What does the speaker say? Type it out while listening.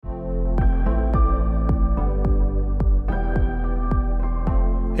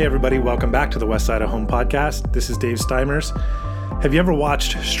Hey everybody, welcome back to the West Side of Home podcast. This is Dave Steimers. Have you ever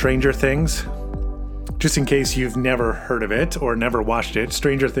watched Stranger Things? Just in case you've never heard of it or never watched it,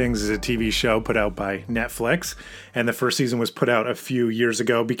 Stranger Things is a TV show put out by Netflix, and the first season was put out a few years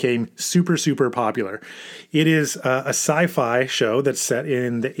ago, became super popular. It is a sci-fi show that's set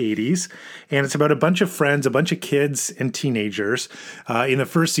in the 80s, and it's about a bunch of friends, a bunch of kids and teenagers in the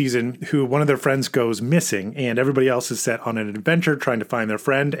first season who one of their friends goes missing, and everybody else is set on an adventure trying to find their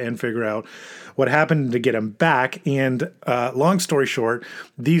friend and figure out what happened to get him back. And long story short,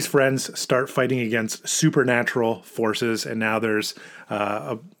 these friends start fighting against supernatural forces, and now there's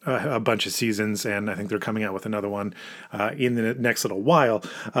a bunch of seasons, and I think they're coming out with another one in the next little while.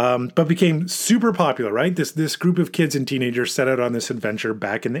 But became super popular, right? This group of kids and teenagers set out on this adventure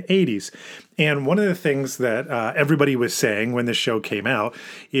back in the 80s. And one of the things that everybody was saying when this show came out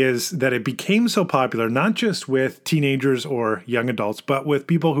is that it became so popular, not just with teenagers or young adults, but with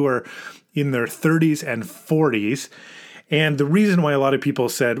people who are in their 30s and 40s. And the reason why a lot of people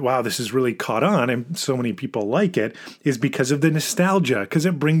said, wow, this has really caught on and so many people like it is because of the nostalgia, because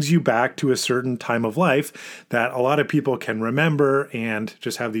it brings you back to a certain time of life that a lot of people can remember and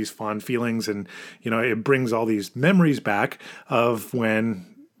just have these fond feelings. And, it brings all these memories back of when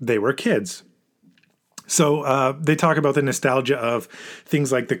they were kids. So they talk about the nostalgia of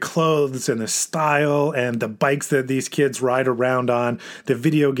things like the clothes and the style and the bikes that these kids ride around on, the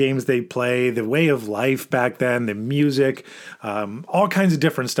video games they play, the way of life back then, the music, all kinds of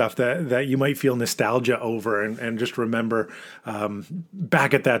different stuff that you might feel nostalgia over and just remember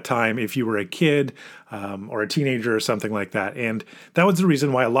back at that time if you were a kid or a teenager or something like that. And that was the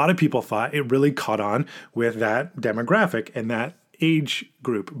reason why a lot of people thought it really caught on with that demographic and that age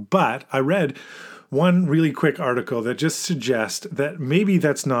group. But I read one really quick article that just suggests that maybe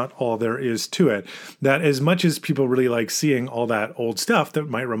that's not all there is to it. That as much as people really like seeing all that old stuff that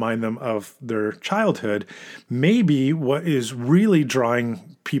might remind them of their childhood, maybe what is really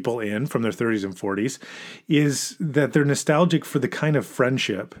drawing people in from their 30s and 40s is that they're nostalgic for the kind of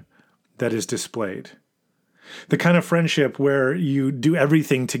friendship that is displayed. The kind of friendship where you do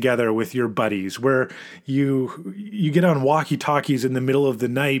everything together with your buddies, where you get on walkie-talkies in the middle of the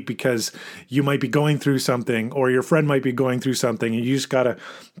night because you might be going through something or your friend might be going through something and you just got to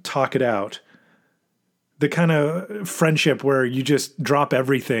talk it out. The kind of friendship where you just drop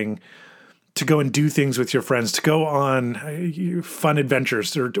everything to go and do things with your friends, to go on fun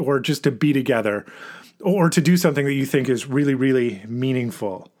adventures or just to be together or to do something that you think is really, really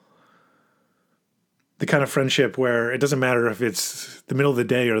meaningful. The kind of friendship where it doesn't matter if it's the middle of the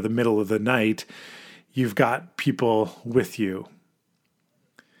day or the middle of the night, you've got people with you.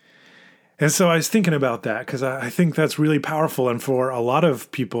 And so I was thinking about that because I think that's really powerful. And for a lot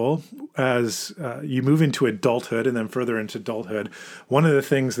of people, as you move into adulthood and then further into adulthood, one of the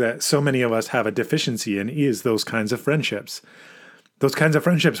things that so many of us have a deficiency in is those kinds of friendships. Those kinds of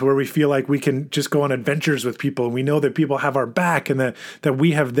friendships where we feel like we can just go on adventures with people and we know that people have our back and that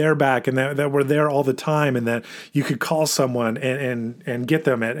we have their back and that we're there all the time and that you could call someone and get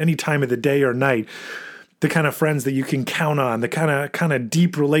them at any time of the day or night. The kind of friends that you can count on, the kind of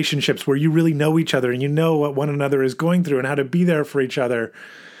deep relationships where you really know each other and you know what one another is going through and how to be there for each other.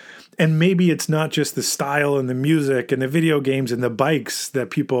 And maybe it's not just the style and the music and the video games and the bikes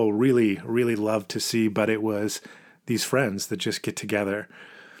that people really, really love to see, but it was these friends that just get together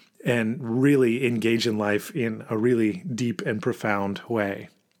and really engage in life in a really deep and profound way.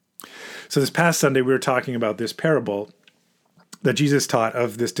 So this past Sunday, we were talking about this parable that Jesus taught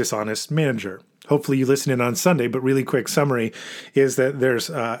of this dishonest manager. Hopefully you listened in on Sunday, but really quick summary is that there's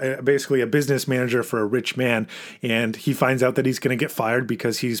basically a business manager for a rich man, and he finds out that he's going to get fired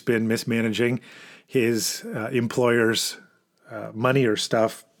because he's been mismanaging his employer's money or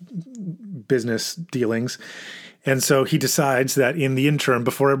stuff, business dealings. And so he decides that in the interim,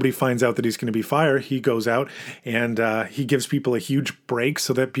 before everybody finds out that he's going to be fired, he goes out and he gives people a huge break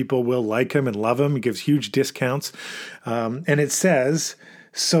so that people will like him and love him. He gives huge discounts. And it says,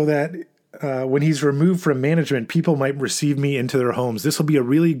 so that when he's removed from management, people might receive me into their homes. This will be a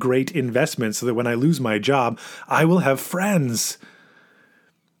really great investment so that when I lose my job, I will have friends.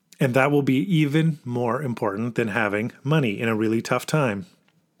 And that will be even more important than having money in a really tough time.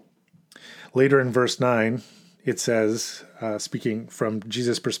 Later in verse 9, it says, speaking from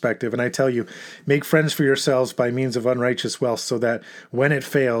Jesus' perspective, and I tell you, make friends for yourselves by means of unrighteous wealth, so that when it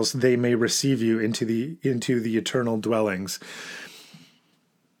fails, they may receive you into the eternal dwellings.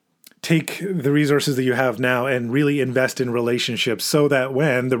 Take the resources that you have now and really invest in relationships so that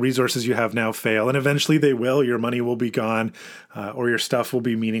when the resources you have now fail, and eventually they will, your money will be gone, or your stuff will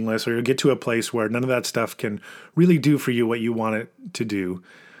be meaningless, or you'll get to a place where none of that stuff can really do for you what you want it to do.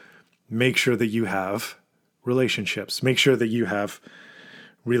 make sure that you have relationships. Make sure that you have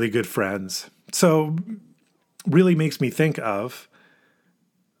really good friends. So really makes me think of,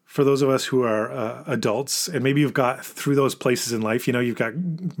 for those of us who are adults, and maybe you've got through those places in life, you've got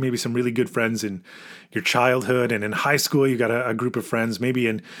maybe some really good friends in your childhood, and in high school, you've got a group of friends, maybe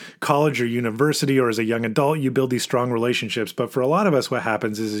in college or university, or as a young adult, you build these strong relationships. But for a lot of us, what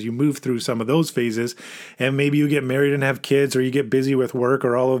happens is you move through some of those phases, and maybe you get married and have kids, or you get busy with work,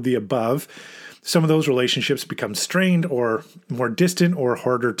 or all of the above. Some of those relationships become strained or more distant or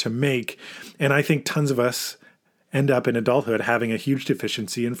harder to make. And I think tons of us end up in adulthood having a huge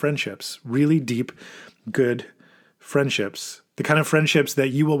deficiency in friendships, really deep, good friendships, the kind of friendships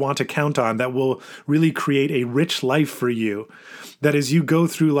that you will want to count on, that will really create a rich life for you. That as you go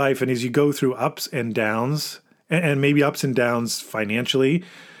through life and as you go through ups and downs, and maybe ups and downs financially,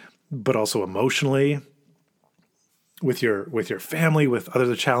 but also emotionally, with your family, with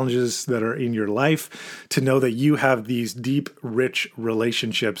other challenges that are in your life, to know that you have these deep, rich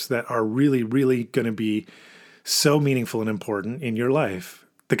relationships that are really, really going to be so meaningful and important in your life.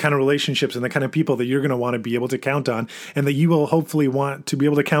 The kind of relationships and the kind of people that you're going to want to be able to count on, and that you will hopefully want to be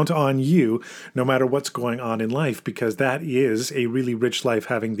able to count on you no matter what's going on in life, because that is a really rich life,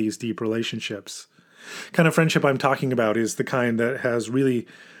 having these deep relationships. Kind of friendship I'm talking about is the kind that has really,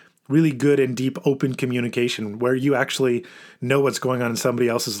 really good and deep open communication, where you actually know what's going on in somebody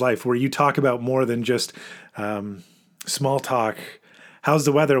else's life, where you talk about more than just small talk. How's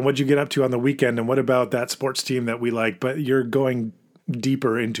the weather and what'd you get up to on the weekend? And what about that sports team that we like? But you're going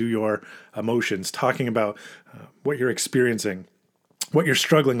deeper into your emotions, talking about what you're experiencing, what you're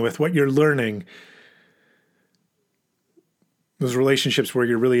struggling with, what you're learning. Those relationships where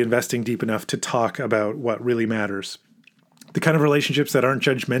you're really investing deep enough to talk about what really matters. The kind of relationships that aren't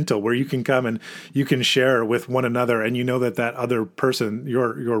judgmental, where you can come and you can share with one another, and you know that that other person,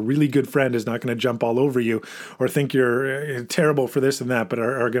 your really good friend, is not going to jump all over you or think you're terrible for this and that, but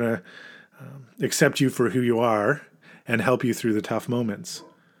are going to accept you for who you are and help you through the tough moments.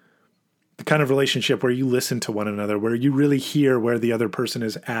 The kind of relationship where you listen to one another, where you really hear where the other person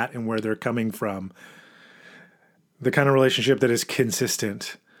is at and where they're coming from. The kind of relationship that is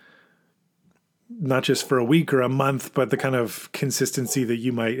consistent, not just for a week or a month, but the kind of consistency that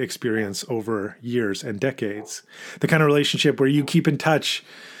you might experience over years and decades. The kind of relationship where you keep in touch,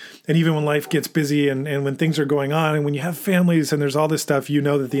 and even when life gets busy and when things are going on, and when you have families and there's all this stuff, you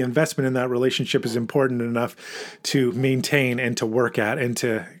know that the investment in that relationship is important enough to maintain and to work at, and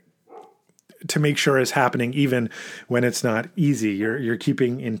to make sure is happening even when it's not easy. You're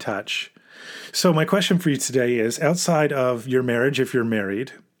keeping in touch. So my question for you today is, outside of your marriage, if you're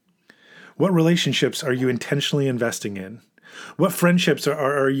married, what relationships are you intentionally investing in? What friendships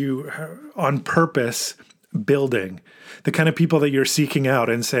are you on purpose building? The kind of people that you're seeking out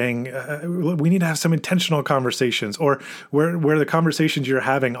and saying, we need to have some intentional conversations, or where the conversations you're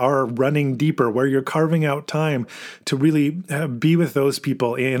having are running deeper, where you're carving out time to really be with those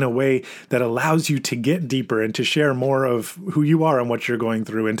people in a way that allows you to get deeper and to share more of who you are and what you're going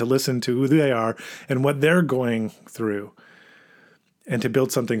through, and to listen to who they are and what they're going through, and to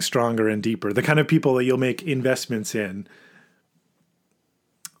build something stronger and deeper. The kind of people that you'll make investments in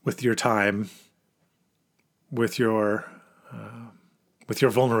with your time, with your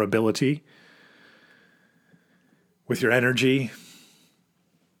vulnerability, with your energy,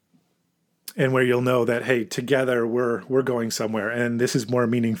 and where you'll know that, hey, together we're going somewhere, and this is more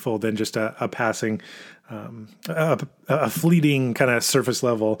meaningful than just a passing, a fleeting kind of surface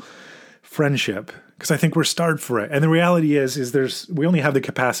level friendship. Because I think we're starved for it. And the reality is we only have the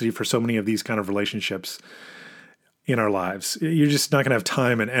capacity for so many of these kind of relationships in our lives. You're just not going to have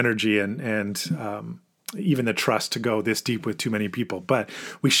time and energy and even the trust to go this deep with too many people. But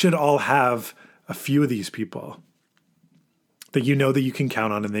we should all have a few of these people that you know that you can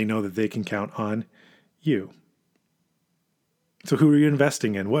count on, and they know that they can count on you. So who are you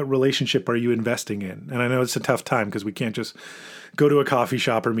investing in? What relationship are you investing in? And I know it's a tough time because we can't just go to a coffee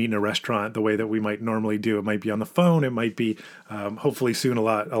shop or meet in a restaurant the way that we might normally do. It might be on the phone. It might be hopefully soon a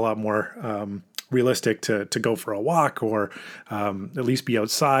lot more realistic to go for a walk, or at least be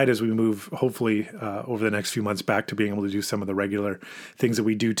outside as we move, hopefully, over the next few months back to being able to do some of the regular things that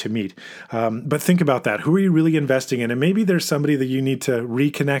we do to meet. But think about that. Who are you really investing in? And maybe there's somebody that you need to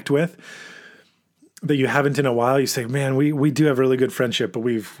reconnect with. that you haven't in a while, you say, man, we do have really good friendship, but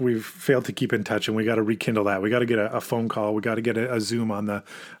we've failed to keep in touch, and we got to rekindle that. We got to get a phone call. We got to get a Zoom on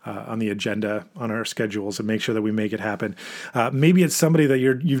the agenda, on our schedules, and make sure that we make it happen. Maybe it's somebody that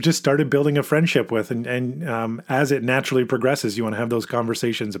you've just started building a friendship with, and as it naturally progresses, you want to have those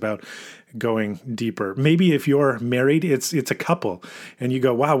conversations about going deeper. Maybe if you're married, it's a couple, and you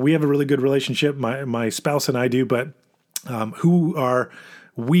go, wow, we have a really good relationship. My spouse and I do, but who are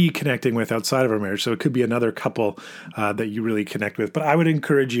we connecting with outside of our marriage? So it could be another couple that you really connect with. But I would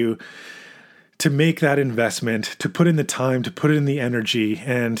encourage you to make that investment, to put in the time, to put in the energy,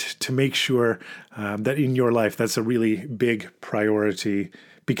 and to make sure that in your life that's a really big priority,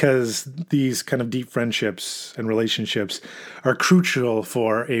 because these kind of deep friendships and relationships are crucial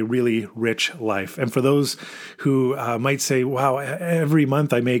for a really rich life. And for those who might say, wow, every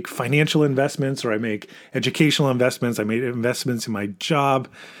month I make financial investments, or I make educational investments, I make investments in my job,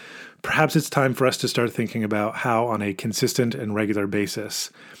 perhaps it's time for us to start thinking about how on a consistent and regular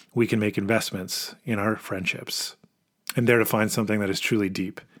basis we can make investments in our friendships, and there to find something that is truly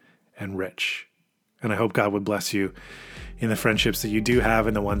deep and rich. And I hope God would bless you in the friendships that you do have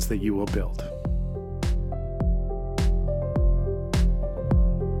and the ones that you will build.